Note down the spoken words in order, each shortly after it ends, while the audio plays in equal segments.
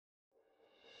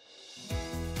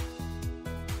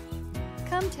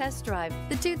Come test drive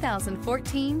the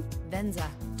 2014 Venza.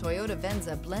 Toyota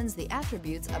Venza blends the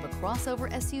attributes of a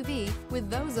crossover SUV with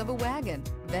those of a wagon.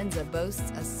 Venza boasts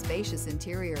a spacious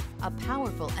interior, a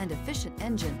powerful and efficient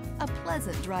engine, a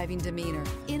pleasant driving demeanor,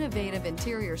 innovative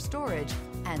interior storage,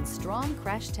 and strong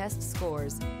crash test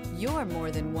scores. You're more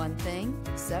than one thing,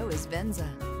 so is Venza.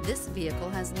 This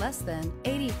vehicle has less than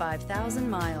 85,000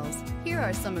 miles. Here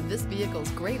are some of this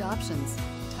vehicle's great options: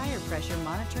 tire pressure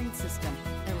monitoring system,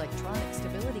 electronic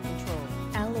stability control,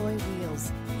 alloy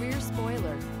wheels, rear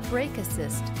spoiler, brake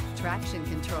assist, traction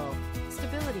control,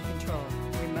 stability control,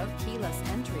 remote keyless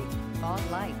entry, fog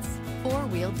lights,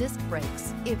 four-wheel disc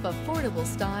brakes. If affordable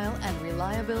style and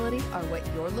reliability are what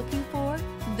you're looking for,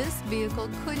 this vehicle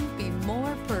couldn't be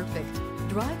more perfect.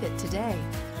 Drive it today.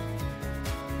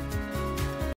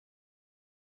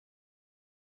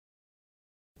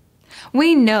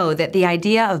 We know that the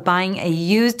idea of buying a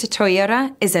used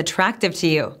Toyota is attractive to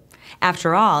you.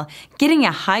 After all, getting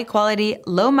a high-quality,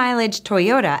 low-mileage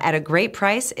Toyota at a great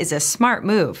price is a smart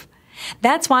move.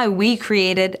 That's why we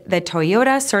created the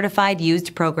Toyota Certified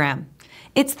Used program.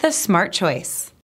 It's the smart choice.